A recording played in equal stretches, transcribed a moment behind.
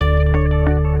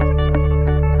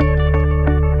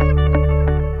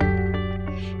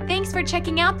for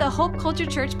checking out the Hope Culture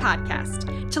Church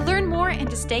podcast. To learn more and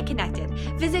to stay connected,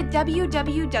 visit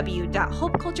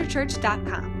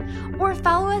www.hopeculturechurch.com or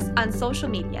follow us on social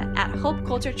media at Hope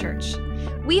Culture Church.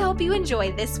 We hope you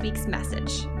enjoy this week's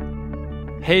message.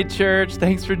 Hey church,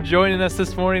 thanks for joining us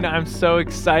this morning. I'm so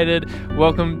excited.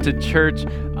 Welcome to Church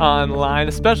Online.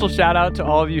 A special shout out to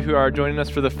all of you who are joining us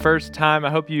for the first time. I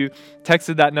hope you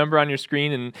texted that number on your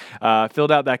screen and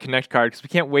filled out that connect card, because we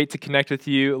can't wait to connect with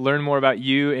you, learn more about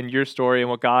you and your story and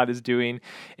what God is doing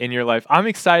in your life. I'm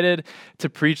excited to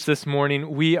preach this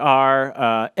morning. We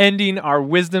are ending our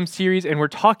wisdom series, and we're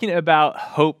talking about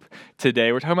hope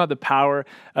today. We're talking about the power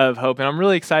of hope, and I'm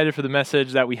really excited for the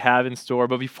message that we have in store.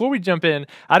 But before we jump in,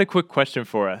 I had a quick question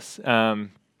for us.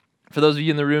 For those of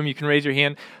you in the room, you can raise your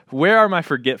hand. Where are my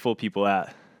forgetful people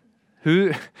at?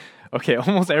 Who? Okay,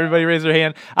 almost everybody raised their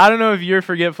hand. I don't know if you're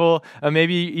forgetful.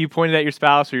 Maybe you pointed at your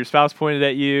spouse or your spouse pointed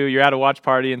at you. You're at a watch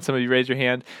party and some of you raised your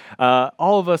hand.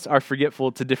 All of us are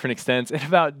forgetful to different extents and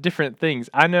about different things.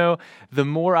 I know the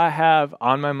more I have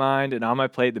on my mind and on my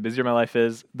plate, the busier my life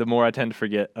is, the more I tend to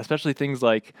forget, especially things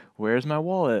like, where's my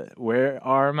wallet? Where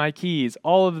are my keys?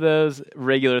 All of those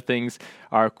regular things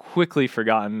are quickly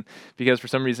forgotten because for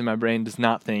some reason my brain does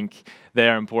not think they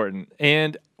are important.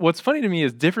 And what's funny to me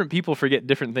is different people forget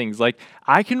different things. Like,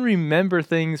 I can remember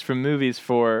things from movies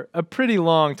for a pretty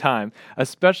long time,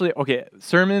 especially,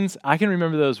 sermons, I can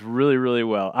remember those really, really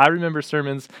well. I remember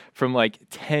sermons from like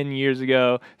 10 years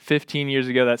ago, 15 years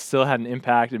ago that still had an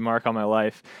impact and mark on my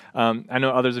life. I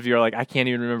know others of you are like, I can't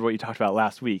even remember what you talked about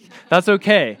last week. That's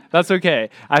okay. That's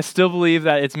okay. I still believe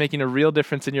that it's making a real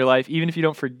difference in your life, even if you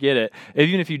don't forget it.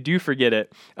 Even if you do forget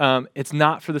it, it's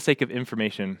not for the sake of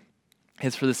information.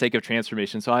 It's for the sake of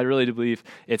transformation. So I really do believe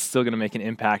it's still going to make an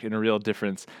impact and a real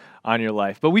difference on your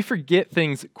life. But we forget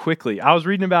things quickly. I was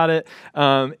reading about it,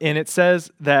 and it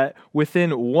says that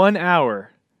within 1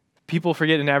 hour, people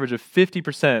forget an average of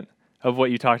 50% of what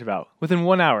you talked about. Within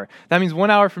 1 hour. That means 1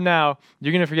 hour from now,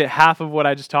 you're going to forget half of what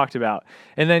I just talked about.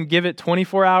 And then give it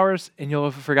 24 hours, and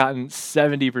you'll have forgotten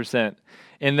 70%.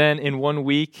 And then in 1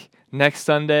 week, next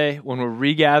Sunday, when we're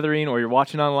regathering or you're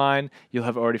watching online, you'll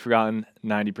have already forgotten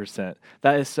 90%.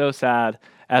 That is so sad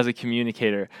as a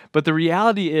communicator. But the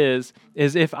reality is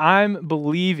if I'm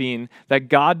believing that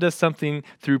God does something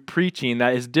through preaching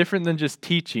that is different than just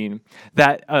teaching,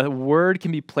 that a word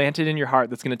can be planted in your heart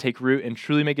that's going to take root and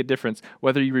truly make a difference,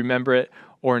 whether you remember it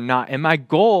or not. And my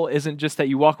goal isn't just that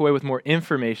you walk away with more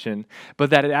information,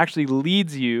 but that it actually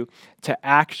leads you to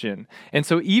action. And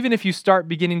so even if you start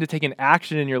beginning to take an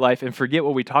action in your life and forget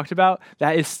what we talked about,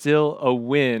 that is still a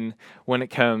win when it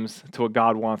comes to what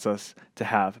God wants us to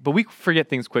have. But we forget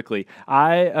things quickly.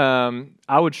 I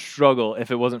would struggle if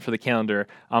it wasn't for the calendar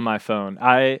on my phone.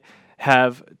 I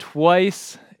have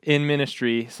twice in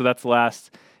ministry, so that's the last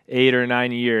 8 or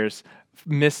 9 years,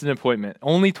 missed an appointment,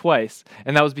 only twice,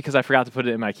 and that was because I forgot to put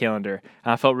it in my calendar.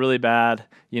 And I felt really bad.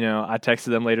 I texted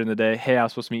them later in the day, hey, I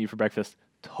was supposed to meet you for breakfast.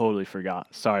 Totally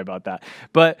forgot. Sorry about that.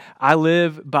 But I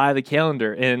live by the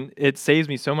calendar, and it saves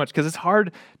me so much because it's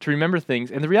hard to remember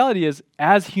things. And the reality is,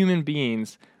 as human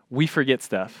beings, we forget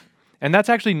stuff. And that's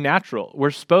actually natural. We're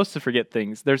supposed to forget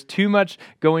things. There's too much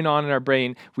going on in our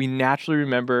brain. We naturally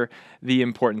remember the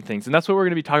important things. And that's what we're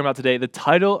going to be talking about today. The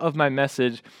title of my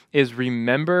message is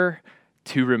Remember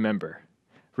to Remember.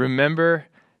 Remember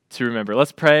to remember.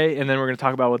 Let's pray, and then we're going to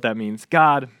talk about what that means.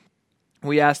 God,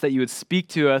 we ask that you would speak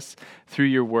to us through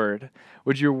your word.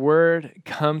 Would your word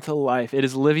come to life? It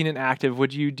is living and active.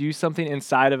 Would you do something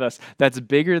inside of us that's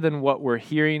bigger than what we're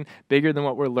hearing, bigger than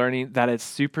what we're learning, that is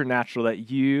supernatural, that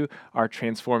you are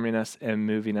transforming us and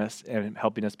moving us and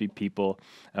helping us be people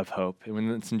of hope.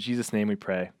 And it's in Jesus' name we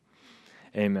pray.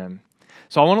 Amen.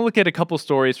 So I want to look at a couple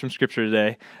stories from Scripture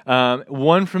today,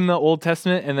 one from the Old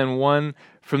Testament and then one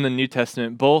from the New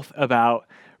Testament, both about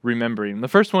remembering. The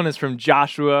first one is from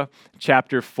Joshua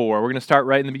chapter 4. We're going to start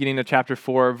right in the beginning of chapter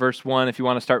 4, verse 1. If you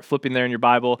want to start flipping there in your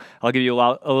Bible, I'll give you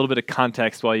a little bit of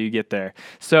context while you get there.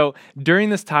 So during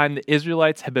this time, the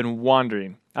Israelites have been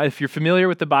wandering. If you're familiar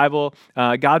with the Bible,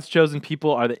 God's chosen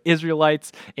people are the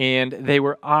Israelites, and they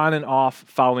were on and off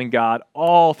following God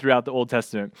all throughout the Old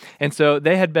Testament. And so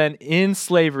they had been in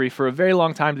slavery for a very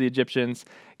long time to the Egyptians,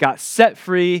 got set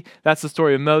free. That's the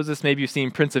story of Moses. Maybe you've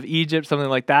seen Prince of Egypt, something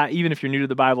like that. Even if you're new to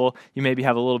the Bible, you maybe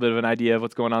have a little bit of an idea of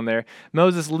what's going on there.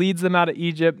 Moses leads them out of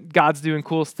Egypt. God's doing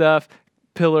cool stuff.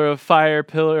 Pillar of fire,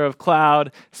 pillar of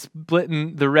cloud,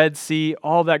 splitting the Red Sea,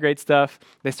 all that great stuff.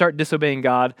 They start disobeying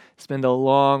God, spend a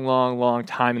long, long, long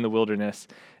time in the wilderness.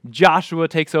 Joshua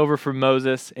takes over from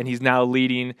Moses, and he's now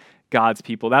leading God's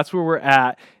people. That's where we're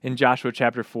at in Joshua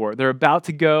chapter 4. They're about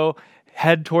to go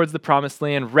head towards the promised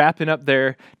land, wrapping up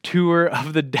their tour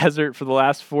of the desert for the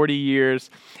last 40 years.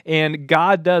 And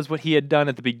God does what he had done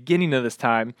at the beginning of this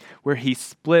time, where he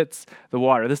splits the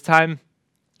water. This time,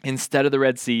 instead of the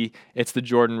Red Sea, it's the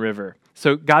Jordan River.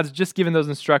 So God's just given those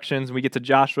instructions, and we get to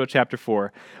Joshua chapter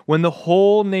 4. When the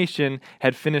whole nation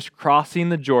had finished crossing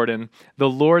the Jordan, the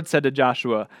Lord said to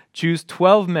Joshua, "Choose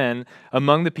 12 men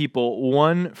among the people,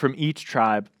 one from each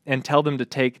tribe, and tell them to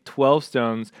take 12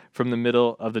 stones from the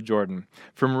middle of the Jordan,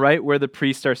 from right where the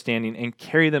priests are standing, and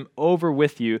carry them over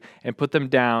with you and put them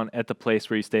down at the place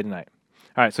where you stay tonight."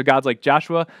 All right, so God's like,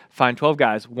 Joshua, find 12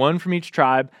 guys, one from each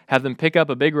tribe, have them pick up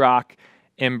a big rock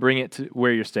and bring it to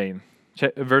where you're staying.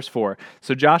 Verse 4,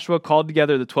 so Joshua called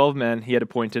together the 12 men he had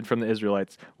appointed from the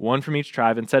Israelites, one from each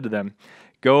tribe, and said to them,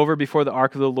 "Go over before the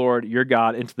ark of the Lord your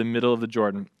God into the middle of the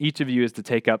Jordan. Each of you is to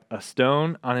take up a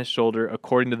stone on his shoulder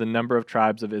according to the number of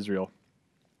tribes of Israel,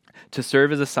 to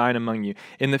serve as a sign among you.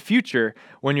 In the future,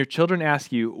 when your children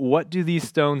ask you, 'What do these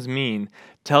stones mean?'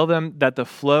 tell them that the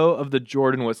flow of the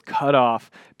Jordan was cut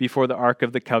off before the ark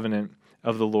of the covenant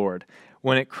of the Lord.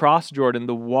 When it crossed Jordan,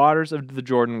 the waters of the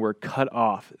Jordan were cut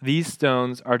off. These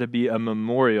stones are to be a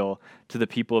memorial to the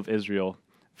people of Israel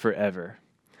forever."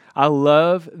 I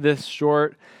love this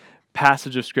short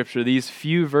passage of Scripture, these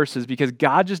few verses, because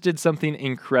God just did something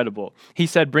incredible. He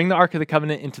said, bring the Ark of the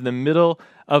Covenant into the middle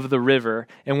of the river,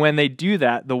 and when they do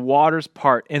that, the waters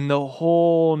part, and the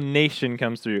whole nation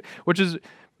comes through, which is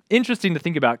interesting to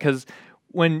think about, because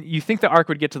when you think the ark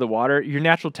would get to the water, your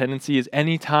natural tendency is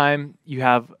anytime you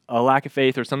have a lack of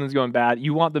faith or something's going bad,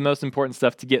 you want the most important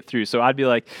stuff to get through. So I'd be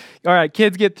like, all right,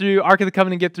 kids, get through, Ark of the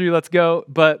Covenant, get through, let's go.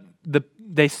 But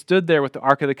they stood there with the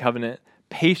Ark of the Covenant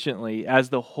patiently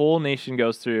as the whole nation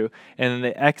goes through, and then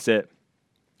they exit.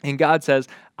 And God says,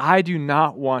 I do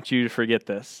not want you to forget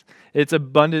this. It's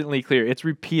abundantly clear. It's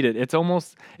repeated. It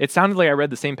sounded like I read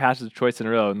the same passage twice in a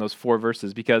row in those 4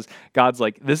 verses, because God's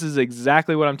like, this is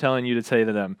exactly what I'm telling you to say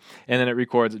to them. And then it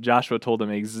records that Joshua told them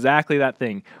exactly that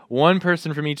thing. One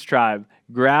person from each tribe,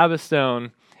 grab a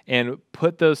stone and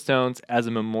put those stones as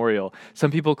a memorial.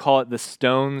 Some people call it the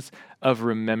stones of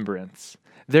remembrance.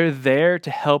 They're there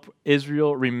to help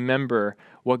Israel remember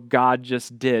what God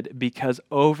just did, because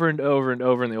over and over and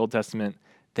over in the Old Testament,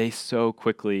 they so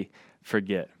quickly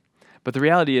forget. But the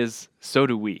reality is, so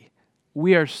do we.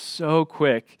 We are so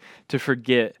quick to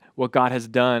forget what God has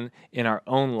done in our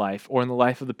own life or in the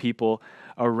life of the people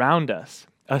around us,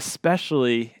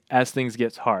 especially as things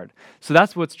get hard. So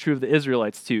that's what's true of the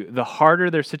Israelites too. The harder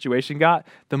their situation got,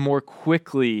 the more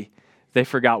quickly they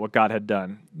forgot what God had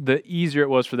done. The easier it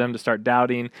was for them to start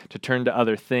doubting, to turn to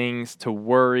other things, to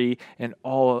worry, and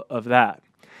all of that.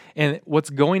 And what's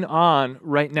going on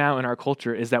right now in our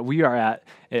culture is that we are at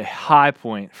a high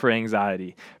point for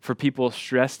anxiety, for people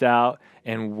stressed out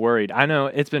and worried. I know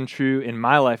it's been true in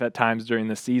my life at times during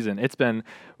this season. It's been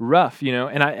rough,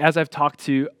 and as I've talked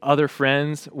to other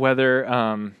friends, whether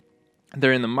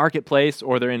they're in the marketplace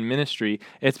or they're in ministry,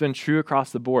 it's been true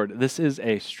across the board. This is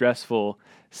a stressful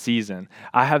season.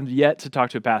 I have yet to talk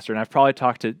to a pastor, and I've probably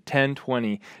talked to 10,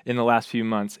 20 in the last few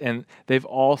months, and they've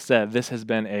all said this has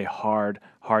been a hard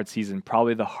season,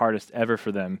 probably the hardest ever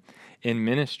for them in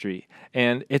ministry.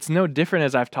 And it's no different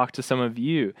as I've talked to some of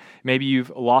you. Maybe you've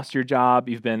lost your job,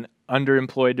 you've been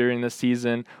underemployed during this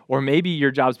season, or maybe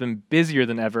your job's been busier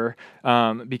than ever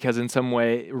because in some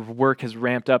way work has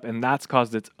ramped up and that's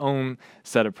caused its own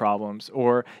set of problems.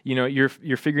 Or you're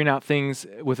figuring out things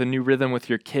with a new rhythm with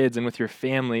your kids and with your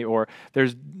family, or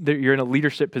you're in a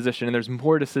leadership position and there's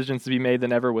more decisions to be made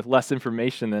than ever with less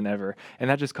information than ever, and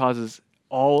that just causes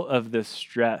all of this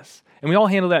stress. And we all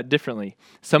handle that differently.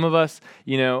 Some of us,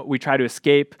 we try to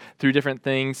escape through different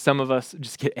things. Some of us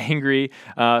just get angry.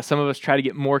 Some of us try to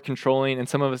get more controlling, and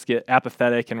some of us get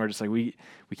apathetic, and we're just like, we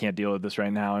can't deal with this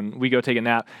right now, and we go take a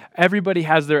nap. Everybody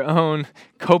has their own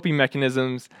coping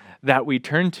mechanisms that we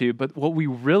turn to, but what we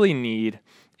really need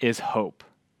is hope.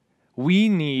 We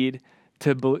need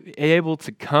to be able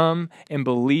to come and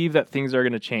believe that things are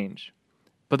going to change.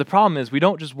 But the problem is we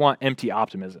don't just want empty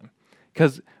optimism.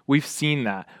 Because we've seen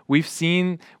that. We've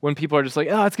seen when people are just like,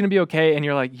 oh, it's going to be okay. And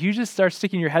you're like, you just start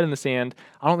sticking your head in the sand.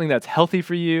 I don't think that's healthy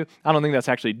for you. I don't think that's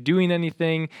actually doing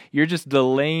anything. You're just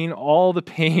delaying all the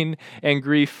pain and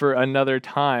grief for another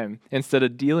time instead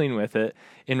of dealing with it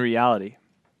in reality.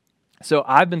 So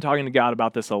I've been talking to God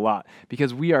about this a lot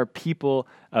because we are people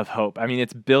of hope. I mean,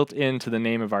 it's built into the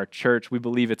name of our church. We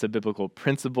believe it's a biblical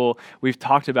principle. We've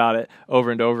talked about it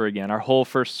over and over again. Our whole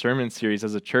first sermon series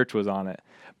as a church was on it.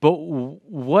 But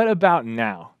what about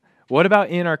now? What about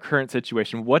in our current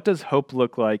situation? What does hope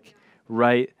look like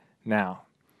right now?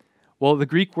 Well, the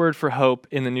Greek word for hope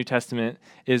in the New Testament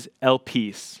is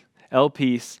elpis.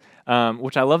 Peace,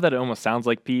 which I love that it almost sounds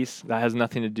like peace. That has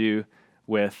nothing to do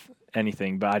with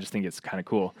anything, but I just think it's kind of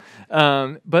cool.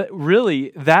 But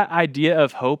really, that idea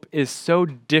of hope is so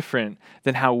different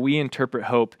than how we interpret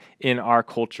hope in our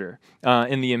culture,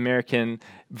 in the American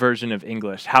version of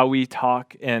English. How we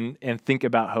talk and think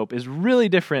about hope is really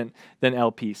different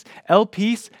than Peace.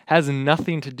 Peace has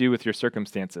nothing to do with your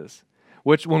circumstances.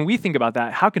 Which, when we think about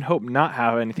that, how can hope not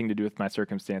have anything to do with my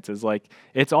circumstances? Like,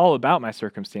 it's all about my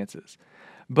circumstances.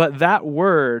 But that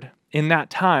word, in that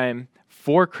time,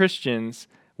 for Christians,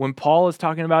 when Paul is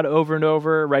talking about it over and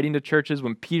over, writing to churches,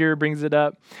 when Peter brings it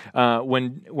up,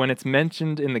 when it's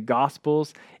mentioned in the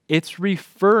Gospels, it's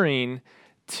referring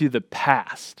to the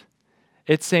past.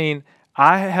 It's saying,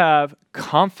 I have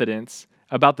confidence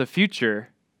about the future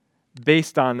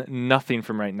based on nothing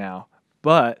from right now,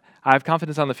 but I have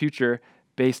confidence on the future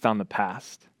based on the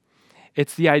past.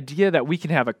 It's the idea that we can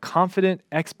have a confident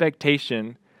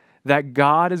expectation that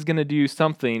God is going to do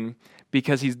something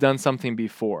because he's done something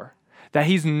before, that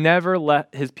he's never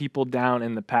let his people down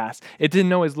in the past. It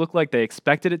didn't always look like they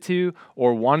expected it to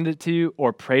or wanted it to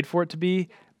or prayed for it to be,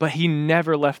 but he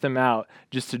never left them out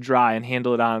just to dry and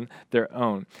handle it on their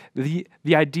own. The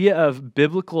idea of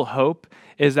biblical hope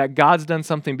is that God's done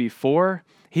something before,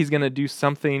 he's going to do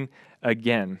something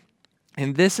again.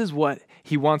 And this is what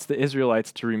he wants the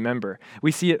Israelites to remember.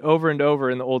 We see it over and over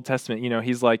in the Old Testament.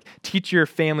 He's like, teach your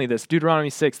family this. Deuteronomy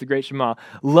 6, the great Shema.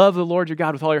 Love the Lord your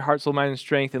God with all your heart, soul, mind, and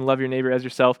strength, and love your neighbor as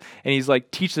yourself. And he's like,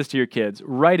 teach this to your kids.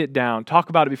 Write it down. Talk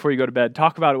about it before you go to bed.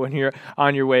 Talk about it when you're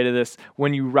on your way to this,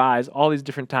 when you rise, all these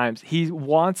different times. He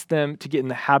wants them to get in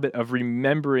the habit of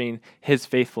remembering his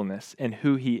faithfulness and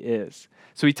who he is.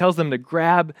 So he tells them to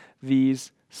grab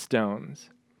these stones.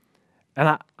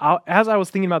 And as I was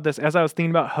thinking about this, as I was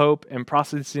thinking about hope and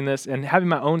processing this and having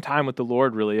my own time with the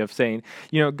Lord, really, of saying,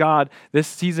 God, this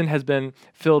season has been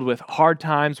filled with hard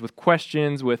times, with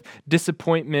questions, with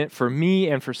disappointment for me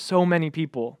and for so many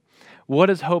people. What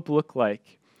does hope look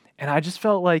like? And I just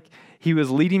felt like he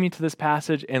was leading me to this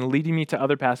passage and leading me to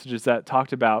other passages that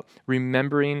talked about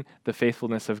remembering the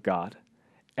faithfulness of God.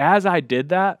 As I did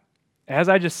that, as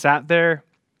I just sat there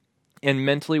and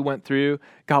mentally went through,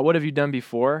 God, what have you done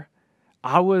before?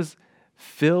 I was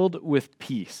filled with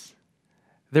peace.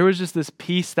 There was just this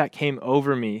peace that came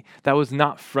over me that was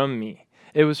not from me.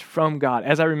 It was from God.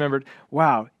 As I remembered,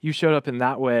 wow, you showed up in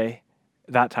that way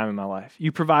that time in my life.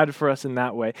 You provided for us in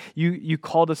that way. You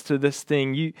called us to this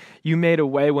thing. You made a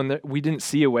way when we didn't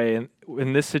see a way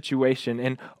in this situation.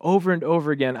 And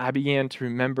over again, I began to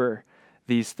remember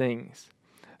these things.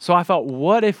 So I thought,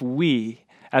 what if we,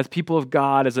 as people of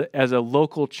God, as a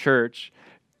local church,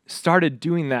 started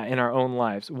doing that in our own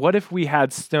lives? What if we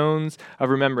had stones of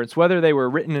remembrance, whether they were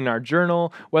written in our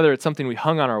journal, whether it's something we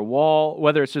hung on our wall,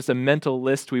 whether it's just a mental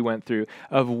list we went through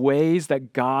of ways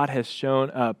that God has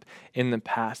shown up in the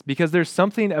past? Because there's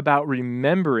something about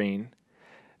remembering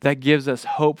that gives us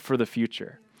hope for the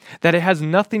future, that it has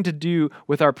nothing to do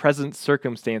with our present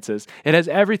circumstances. It has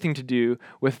everything to do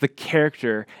with the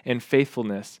character and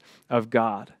faithfulness of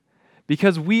God.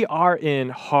 Because we are in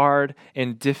hard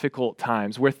and difficult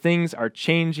times where things are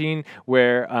changing,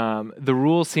 where the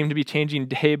rules seem to be changing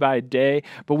day by day,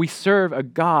 but we serve a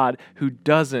God who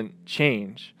doesn't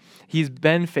change. He's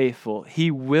been faithful.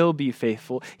 He will be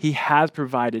faithful. He has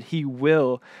provided. He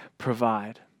will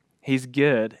provide. He's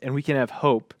good, and we can have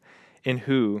hope in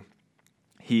who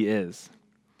he is.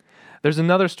 There's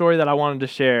another story that I wanted to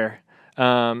share,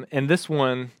 and this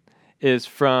one is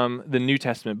from the New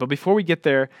Testament. But before we get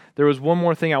there, there was one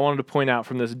more thing I wanted to point out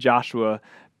from this Joshua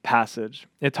passage.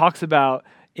 It talks about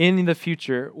in the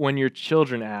future, when your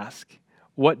children ask,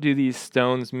 what do these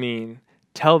stones mean?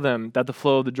 Tell them that the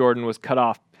flow of the Jordan was cut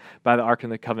off by the Ark of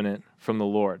the Covenant from the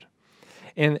Lord.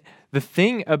 And the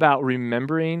thing about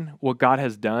remembering what God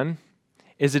has done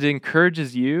is it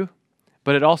encourages you,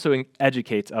 but it also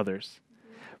educates others.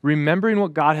 Remembering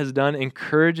what God has done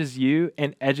encourages you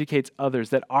and educates others,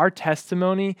 that our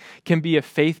testimony can be a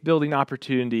faith-building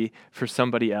opportunity for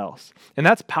somebody else. And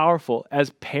that's powerful as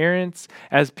parents,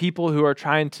 as people who are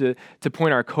trying to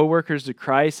point our coworkers to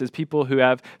Christ, as people who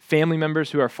have family members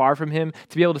who are far from him,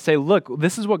 to be able to say, look,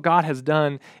 this is what God has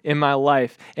done in my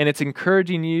life. And it's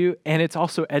encouraging you, and it's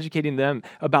also educating them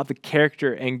about the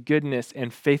character and goodness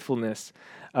and faithfulness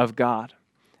of God.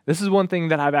 This is one thing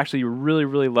that I've actually really,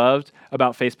 really loved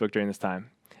about Facebook during this time.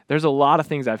 There's a lot of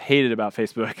things I've hated about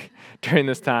Facebook during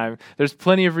this time. There's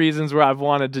plenty of reasons where I've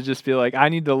wanted to just be like, I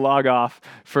need to log off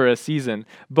for a season.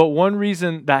 But one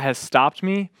reason that has stopped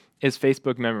me is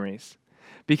Facebook memories.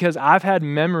 Because I've had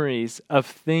memories of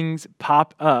things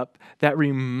pop up that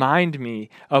remind me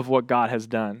of what God has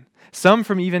done. Some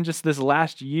from even just this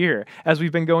last year. As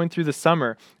we've been going through the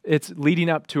summer, it's leading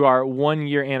up to our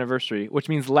 1-year anniversary, which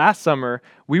means last summer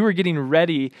we were getting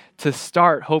ready to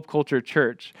start Hope Culture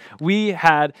Church. We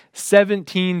had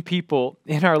 17 people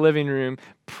in our living room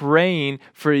praying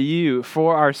for you,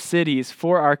 for our cities,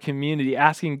 for our community,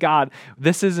 asking God,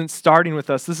 this isn't starting with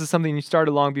us. This is something you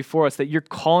started long before us that you're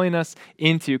calling us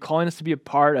into, calling us to be a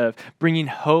part of, bringing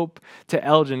hope to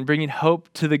Elgin, bringing hope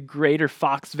to the greater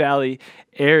Fox Valley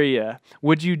area.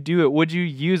 Would you do it? Would you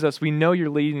use us? We know you're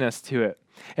leading us to it.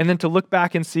 And then to look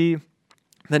back and see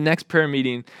the next prayer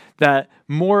meeting that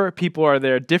more people are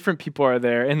there, different people are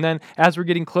there. And then as we're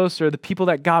getting closer, the people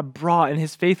that God brought and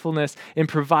his faithfulness in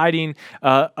providing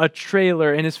a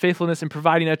trailer and his faithfulness in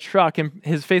providing a truck and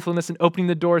his faithfulness in opening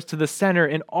the doors to the center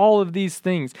and all of these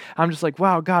things. I'm just like,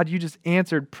 wow, God, you just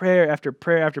answered prayer after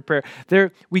prayer after prayer.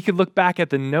 We could look back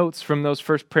at the notes from those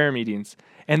first prayer meetings,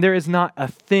 and there is not a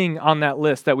thing on that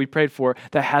list that we prayed for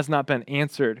that has not been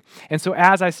answered. And so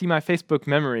as I see my Facebook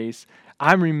memories,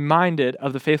 I'm reminded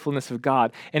of the faithfulness of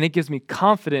God, and it gives me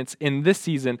confidence in this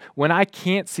season when I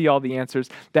can't see all the answers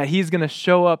that he's going to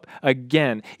show up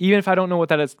again. Even if I don't know what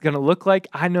that is going to look like,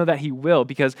 I know that he will,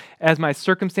 because as my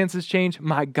circumstances change,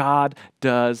 my God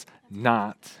does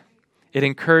not. It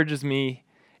encourages me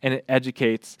and it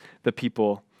educates the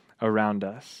people around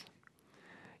us.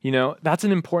 You know, that's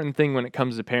an important thing when it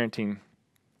comes to parenting.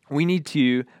 We need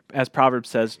to, as Proverbs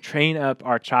says, train up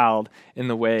our child in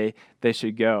the way they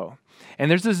should go.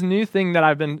 And there's this new thing that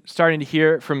I've been starting to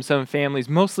hear from some families,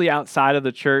 mostly outside of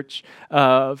the church,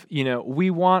 of,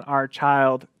 we want our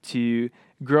child to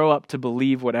grow up to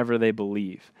believe whatever they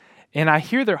believe. And I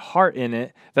hear their heart in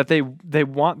it, that they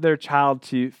want their child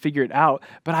to figure it out.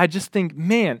 But I just think,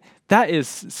 man, that is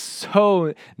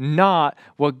so not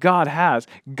what God has.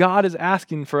 God is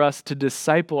asking for us to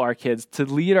disciple our kids, to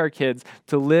lead our kids,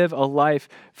 to live a life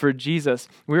for Jesus.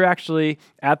 We were actually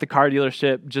at the car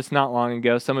dealership just not long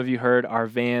ago. Some of you heard our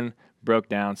van broke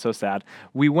down. So sad.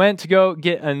 We went to go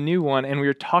get a new one, and we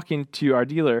were talking to our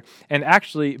dealer. And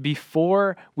actually,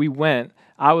 before we went,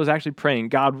 I was actually praying,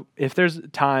 God, if there's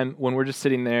time when we're just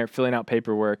sitting there filling out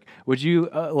paperwork, would you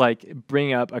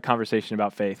bring up a conversation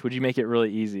about faith? Would you make it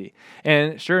really easy?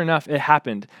 And sure enough, it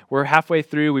happened. We're halfway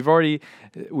through. We've already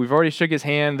shook his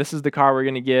hand. This is the car we're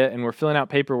going to get, and we're filling out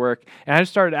paperwork. And I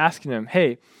just started asking him,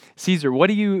 hey, Caesar, where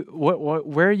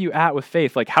are you at with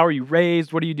faith? Like, how are you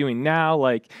raised? What are you doing now?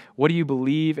 Like, what do you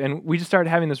believe? And we just started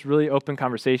having this really open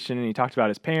conversation, and he talked about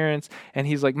his parents, and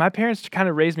he's like, my parents kind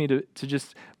of raised me to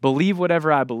just believe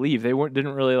whatever I believe. They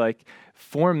didn't really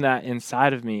form that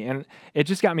inside of me. And it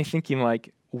just got me thinking,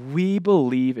 we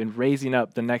believe in raising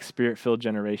up the next Spirit-filled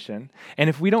generation. And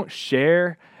if we don't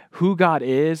share who God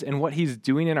is and what he's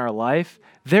doing in our life,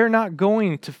 they're not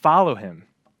going to follow him.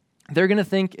 They're going to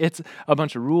think it's a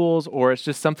bunch of rules, or it's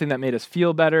just something that made us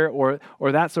feel better, or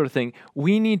that sort of thing.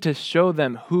 We need to show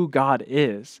them who God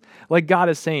is. Like God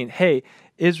is saying, hey,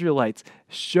 Israelites,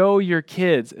 show your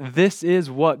kids this is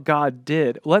what God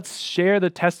did. Let's share the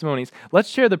testimonies. Let's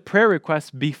share the prayer requests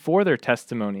before their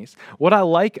testimonies. What I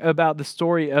like about the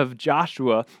story of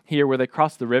Joshua here, where they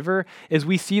crossed the river, is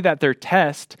we see that their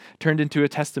test turned into a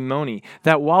testimony.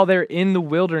 That while they're in the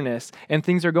wilderness and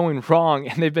things are going wrong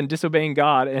and they've been disobeying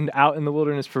God and out in the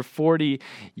wilderness for 40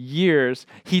 years,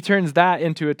 he turns that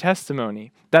into a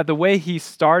testimony. That the way he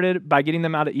started by getting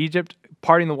them out of Egypt,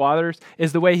 parting the waters,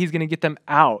 is the way he's going to get them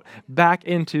out, back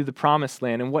into the promised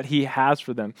land and what he has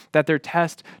for them. That their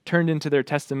test turned into their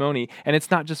testimony. And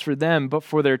it's not just for them, but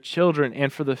for their children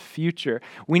and for the future.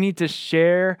 We need to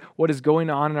share what is going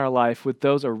on in our life with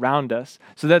those around us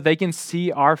so that they can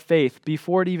see our faith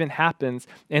before it even happens,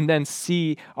 and then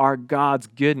see our God's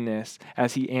goodness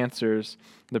as he answers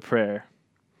the prayer.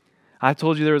 I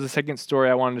told you there was a second story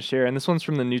I wanted to share, and this one's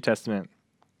from the New Testament.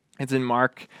 It's in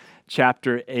Mark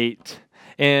chapter 8.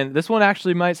 And this one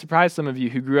actually might surprise some of you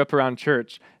who grew up around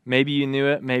church. Maybe you knew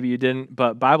it, maybe you didn't,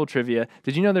 but Bible trivia.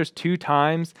 Did you know there's 2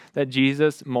 times that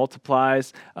Jesus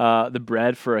multiplies the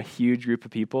bread for a huge group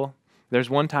of people? There's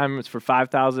one time it's for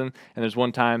 5,000, and there's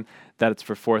one time that it's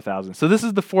for 4,000. So this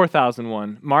is the 4,000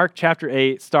 one. Mark chapter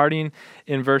 8, starting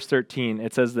in verse 13,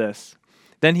 it says this.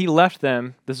 Then he left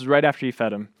them, this is right after he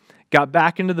fed them, got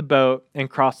back into the boat and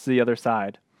crossed to the other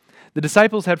side. The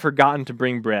disciples had forgotten to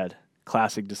bring bread.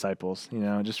 Classic disciples,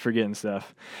 just forgetting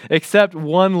stuff. Except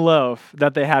one loaf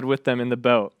that they had with them in the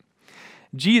boat.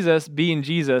 Jesus, being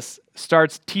Jesus,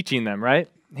 starts teaching them, right?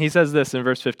 He says this in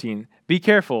verse 15. Be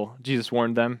careful, Jesus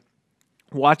warned them.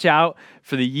 Watch out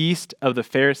for the yeast of the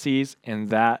Pharisees and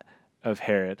that of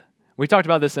Herod. We talked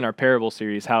about this in our parable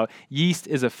series, how yeast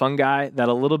is a fungi that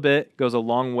a little bit goes a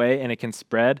long way and it can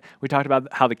spread. We talked about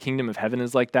how the kingdom of heaven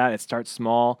is like that. It starts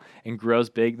small and grows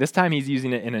big. This time he's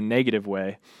using it in a negative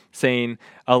way, saying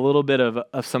a little bit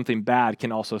of something bad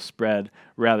can also spread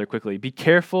rather quickly. Be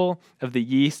careful of the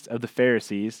yeast of the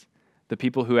Pharisees, the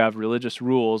people who have religious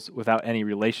rules without any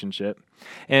relationship,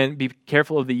 and be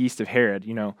careful of the yeast of Herod,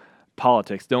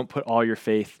 politics. Don't put all your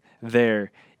faith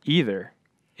there either.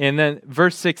 And then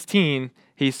verse 16,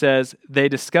 he says, they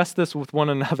discuss this with one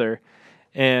another,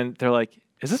 and they're like,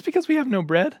 is this because we have no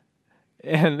bread?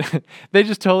 And they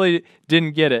just totally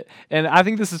didn't get it. And I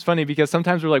think this is funny because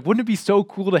sometimes we're like, wouldn't it be so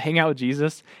cool to hang out with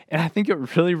Jesus? And I think it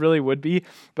really, really would be.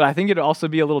 But I think it'd also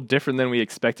be a little different than we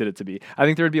expected it to be. I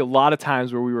think there would be a lot of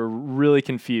times where we were really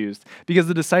confused because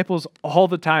the disciples all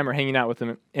the time are hanging out with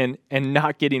him and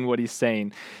not getting what he's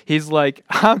saying. He's like,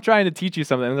 I'm trying to teach you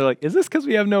something. And they're like, is this because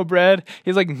we have no bread?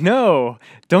 He's like, no,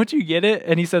 don't you get it?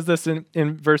 And he says this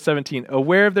in verse 17.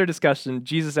 Aware of their discussion,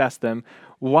 Jesus asked them,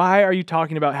 why are you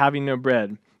talking about having no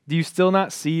bread? Do you still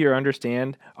not see or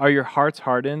understand? Are your hearts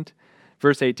hardened?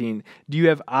 Verse 18, do you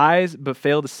have eyes but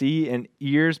fail to see and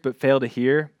ears but fail to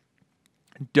hear?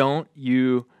 Don't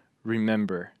you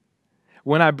remember?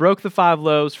 When I broke the 5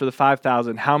 loaves for the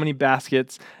 5,000, how many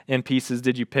baskets and pieces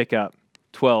did you pick up?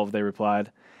 12, they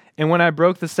replied. And when I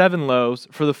broke the 7 loaves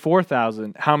for the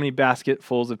 4,000, how many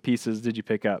basketfuls of pieces did you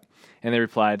pick up? And they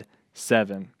replied,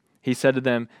 7. He said to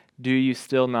them, do you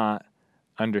still not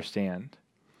understand?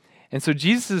 And so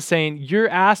Jesus is saying, you're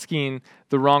asking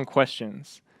the wrong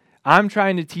questions. I'm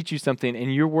trying to teach you something,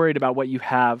 and you're worried about what you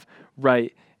have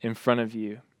right in front of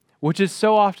you, which is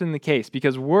so often the case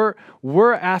because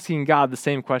we're asking God the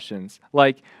same questions.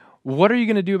 Like, what are you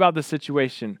going to do about this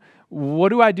situation? What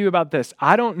do I do about this?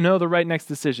 I don't know the right next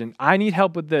decision. I need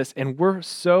help with this. And we're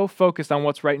so focused on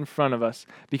what's right in front of us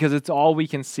because it's all we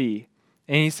can see.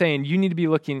 And he's saying, you need to be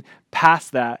looking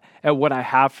past that at what I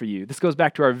have for you. This goes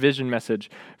back to our vision message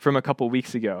from a couple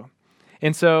weeks ago.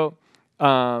 And so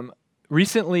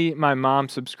recently, my mom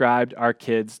subscribed our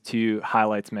kids to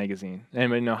Highlights Magazine.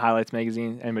 Anybody know Highlights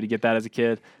Magazine? Anybody get that as a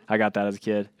kid? I got that as a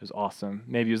kid. It was awesome.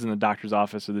 Maybe it was in the doctor's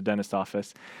office or the dentist's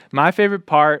office. My favorite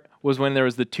part was when there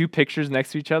was the 2 pictures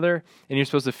next to each other, and you're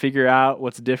supposed to figure out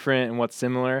what's different and what's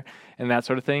similar and that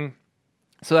sort of thing.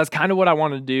 So that's kind of what I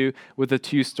want to do with the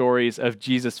 2 stories of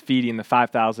Jesus feeding the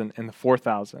 5,000 and the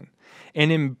 4,000.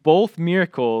 And in both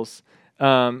miracles,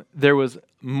 there was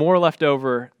more left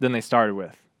over than they started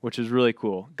with, which is really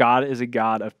cool. God is a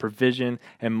God of provision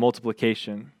and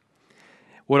multiplication.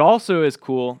 What also is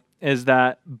cool is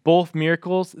that both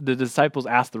miracles, the disciples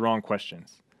asked the wrong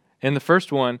questions. In the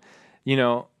first one,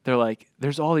 they're like,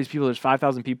 there's all these people, there's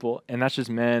 5,000 people, and that's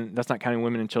just men. That's not counting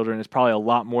women and children. It's probably a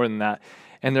lot more than that.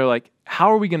 And they're like,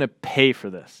 how are we going to pay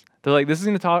for this? They're like, this is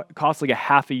going to cost like a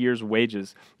half a year's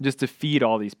wages just to feed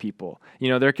all these people.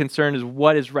 Their concern is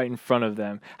what is right in front of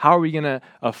them. How are we going to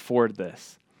afford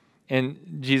this?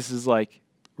 And Jesus is like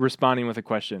responding with a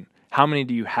question. How many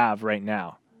do you have right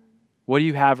now? What do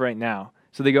you have right now?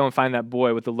 So they go and find that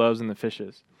boy with the loaves and the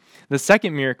fishes. The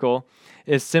second miracle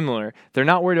is similar. They're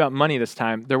not worried about money this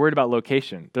time. They're worried about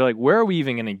location. They're like, where are we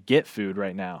even going to get food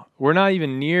right now? We're not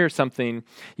even near something.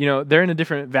 They're in a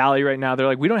different valley right now. They're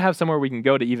like, we don't have somewhere we can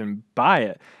go to even buy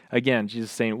it. Again, Jesus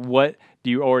is saying, what do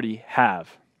you already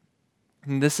have?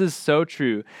 And this is so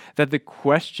true that the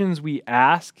questions we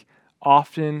ask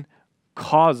often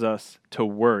cause us to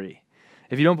worry.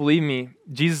 If you don't believe me,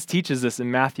 Jesus teaches this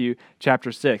in Matthew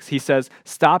chapter 6. He says,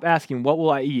 stop asking, what will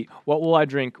I eat? What will I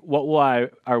drink? What will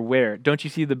I wear? Don't you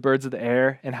see the birds of the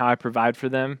air and how I provide for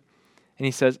them? And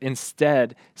he says,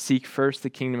 instead, seek first the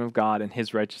kingdom of God and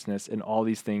his righteousness, and all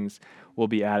these things will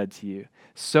be added to you.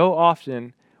 So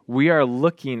often, we are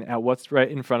looking at what's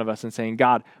right in front of us and saying,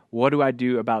 God, what do I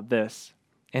do about this?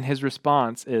 And his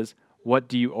response is, what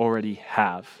do you already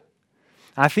have?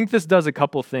 I think this does a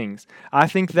couple things. I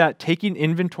think that taking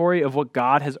inventory of what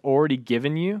God has already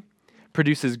given you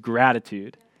produces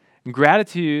gratitude. And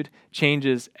gratitude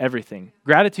changes everything.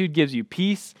 Gratitude gives you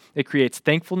peace, it creates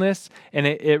thankfulness, and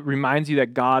it reminds you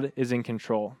that God is in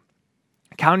control.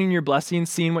 Counting your blessings,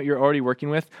 seeing what you're already working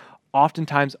with,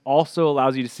 oftentimes also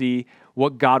allows you to see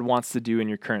what God wants to do in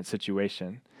your current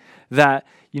situation. That,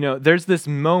 there's this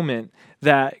moment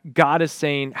that God is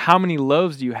saying, how many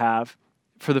loaves do you have?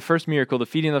 For the first miracle, the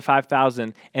feeding of the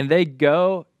 5,000, and they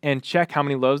go and check how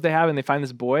many loaves they have, and they find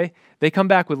this boy. They come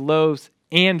back with loaves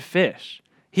and fish.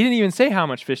 He didn't even say, how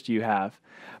much fish do you have?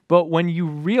 But when you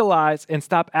realize and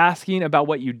stop asking about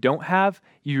what you don't have,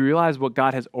 you realize what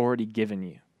God has already given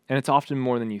you. and it's often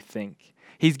more than you think.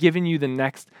 He's given you the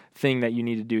next thing that you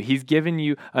need to do. He's given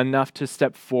you enough to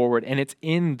step forward, and it's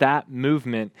in that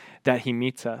movement that he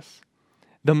meets us.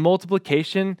 The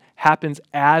multiplication happens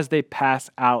as they pass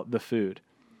out the food.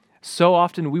 So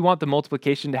often we want the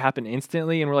multiplication to happen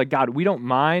instantly, and we're like, God, we don't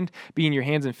mind being your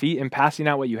hands and feet and passing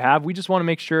out what you have. We just want to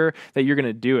make sure that you're going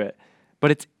to do it. But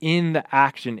it's in the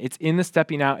action, it's in the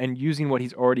stepping out and using what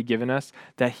he's already given us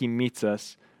that he meets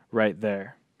us right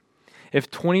there. If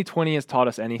 2020 has taught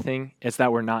us anything, it's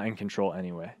that we're not in control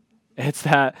anyway. It's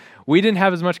that we didn't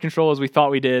have as much control as we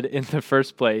thought we did in the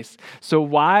first place. So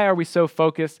why are we so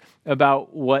focused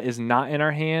about what is not in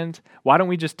our hand? Why don't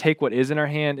we just take what is in our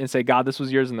hand and say, God, this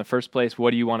was yours in the first place.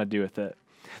 What do you want to do with it?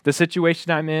 The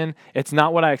situation I'm in, it's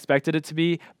not what I expected it to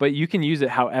be, but you can use it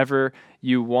however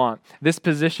you want. This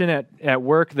position at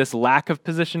work, this lack of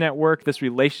position at work, this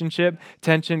relationship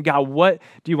tension, God, what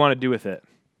do you want to do with it?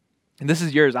 And this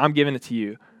is yours. I'm giving it to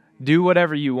you. Do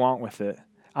whatever you want with it.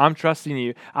 I'm trusting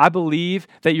you. I believe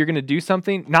that you're going to do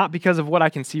something, not because of what I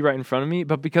can see right in front of me,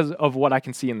 but because of what I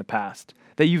can see in the past.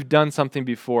 That you've done something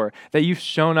before, that you've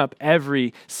shown up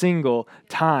every single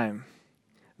time.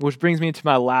 Which brings me to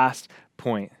my last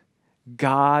point.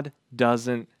 God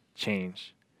doesn't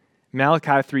change.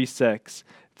 Malachi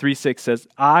 3:6 says,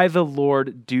 I, the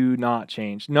Lord, do not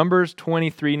change. Numbers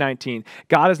 23:19,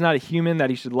 God is not a human that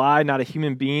he should lie, not a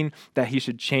human being that he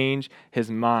should change his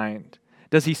mind.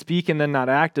 Does he speak and then not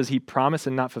act? Does he promise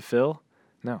and not fulfill?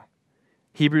 No.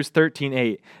 Hebrews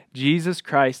 13:8, Jesus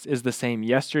Christ is the same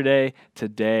yesterday,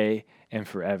 today, and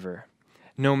forever.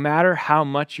 No matter how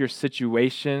much your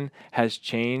situation has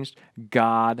changed,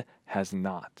 God has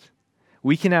not.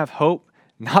 We can have hope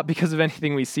not because of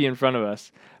anything we see in front of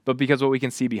us, but because of what we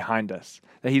can see behind us.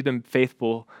 That he's been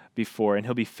faithful before, and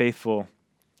he'll be faithful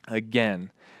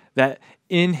again. That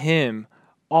in him,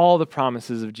 all the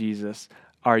promises of Jesus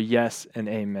are yes and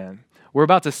amen. We're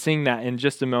about to sing that in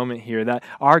just a moment here, that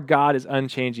our God is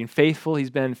unchanging. Faithful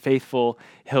he's been, faithful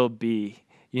he'll be.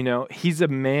 You know, he's a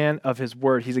man of his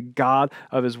word. He's a God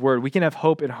of his word. We can have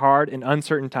hope in hard and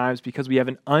uncertain times because we have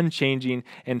an unchanging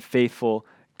and faithful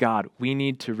God. We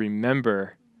need to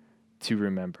remember to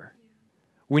remember.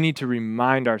 We need to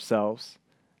remind ourselves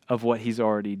of what he's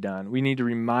already done. We need to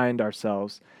remind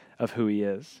ourselves of who he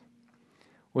is.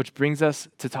 Which brings us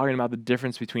to talking about the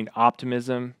difference between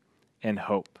optimism and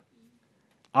hope.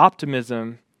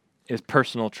 Optimism is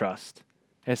personal trust.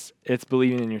 It's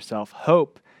believing in yourself.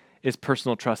 Hope is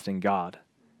personal trust in God,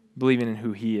 believing in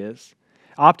who he is.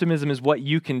 Optimism is what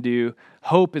you can do.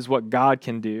 Hope is what God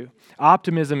can do.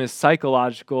 Optimism is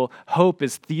psychological. Hope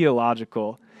is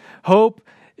theological. Hope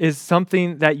is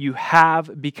something that you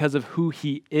have because of who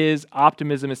he is.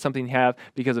 Optimism is something you have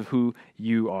because of who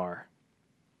you are.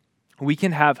 We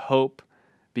can have hope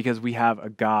because we have a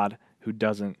God who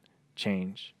doesn't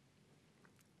change.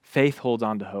 Faith holds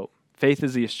on to hope. Faith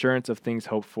is the assurance of things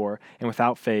hoped for, and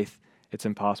without faith, it's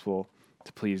impossible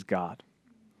to please God.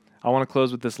 I want to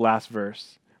close with this last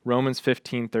verse, Romans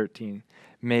 15:13.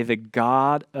 May the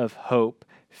God of hope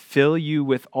fill you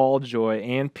with all joy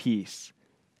and peace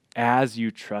as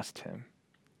you trust him.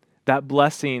 That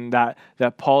blessing that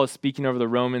Paul is speaking over the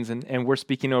Romans and we're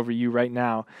speaking over you right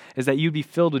now is that you'd be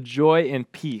filled with joy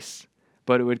and peace,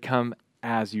 but it would come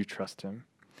as you trust him,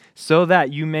 so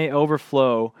that you may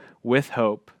overflow with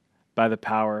hope by the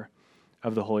power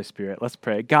of the Holy Spirit. Let's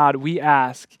pray. God, we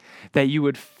ask that you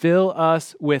would fill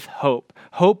us with hope.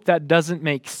 Hope that doesn't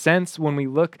make sense when we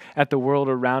look at the world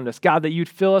around us. God, that you'd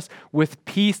fill us with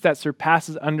peace that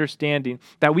surpasses understanding,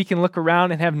 that we can look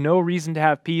around and have no reason to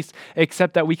have peace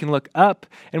except that we can look up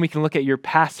and we can look at your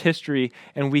past history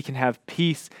and we can have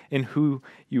peace in who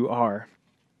you are.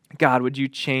 God, would you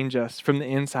change us from the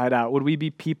inside out? Would we be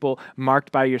people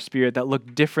marked by your Spirit that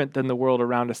look different than the world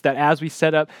around us? That as we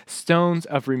set up stones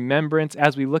of remembrance,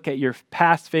 as we look at your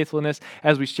past faithfulness,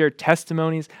 as we share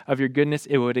testimonies of your goodness,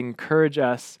 it would encourage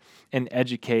us and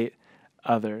educate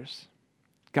others.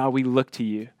 God, we look to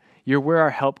you. You're where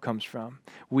our help comes from.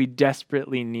 We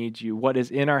desperately need you. What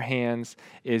is in our hands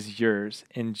is yours.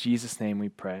 In Jesus' name we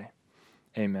pray.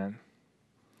 Amen.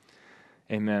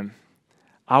 Amen.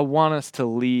 I want us to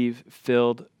leave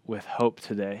filled with hope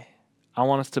today. I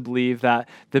want us to believe that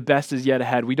the best is yet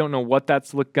ahead. We don't know what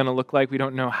that's going to look like. We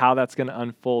don't know how that's going to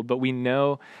unfold, but we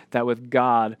know that with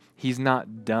God, he's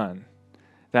not done.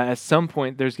 That at some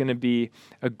point there's going to be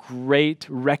a great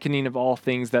reckoning of all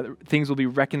things, that things will be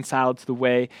reconciled to the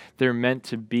way they're meant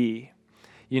to be.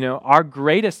 You know, our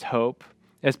greatest hope,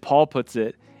 as Paul puts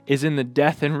it, is in the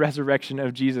death and resurrection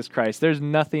of Jesus Christ. There's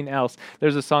nothing else.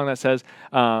 There's a song that says,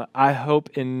 I hope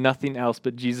in nothing else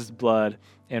but Jesus' blood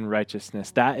and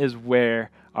righteousness. That is where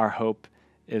our hope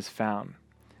is found.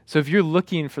 So if you're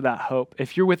looking for that hope,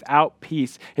 if you're without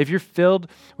peace, if you're filled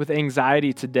with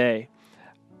anxiety today,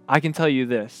 I can tell you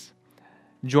this: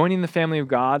 joining the family of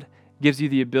God gives you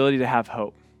the ability to have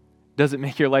hope. Does it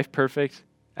make your life perfect?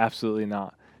 Absolutely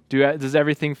not. Does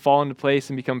everything fall into place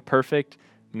and become perfect?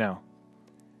 No.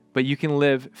 But you can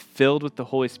live filled with the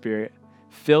Holy Spirit,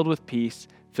 filled with peace,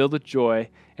 filled with joy,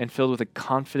 and filled with a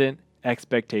confident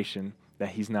expectation that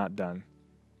He's not done.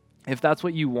 If that's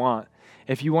what you want,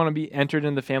 if you want to be entered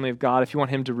in the family of God, if you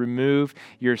want Him to remove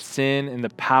your sin and the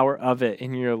power of it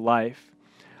in your life,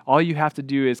 all you have to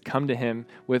do is come to Him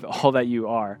with all that you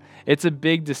are. It's a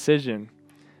big decision,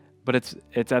 but it's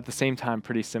at the same time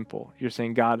pretty simple. You're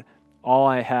saying, God, all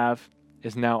I have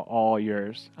is now all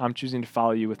yours. I'm choosing to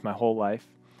follow you with my whole life.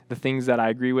 The things that I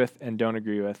agree with and don't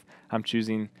agree with, I'm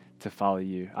choosing to follow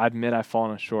you. I admit I've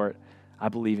fallen short. I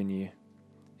believe in you.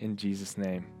 In Jesus'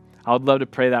 name. I would love to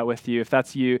pray that with you. If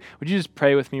that's you, would you just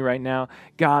pray with me right now?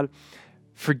 God,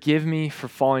 forgive me for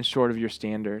falling short of your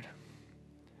standard.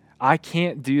 I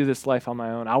can't do this life on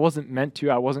my own. I wasn't meant to.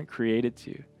 I wasn't created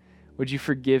to. Would you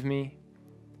forgive me?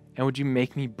 And would you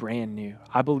make me brand new?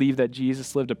 I believe that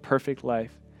Jesus lived a perfect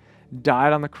life,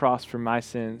 died on the cross for my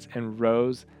sins, and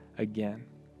rose again.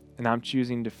 And I'm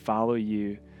choosing to follow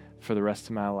you for the rest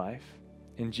of my life.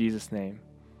 In Jesus' name,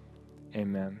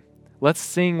 amen. Let's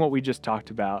sing what we just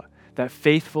talked about, that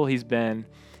faithful He's been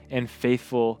and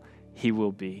faithful He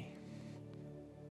will be.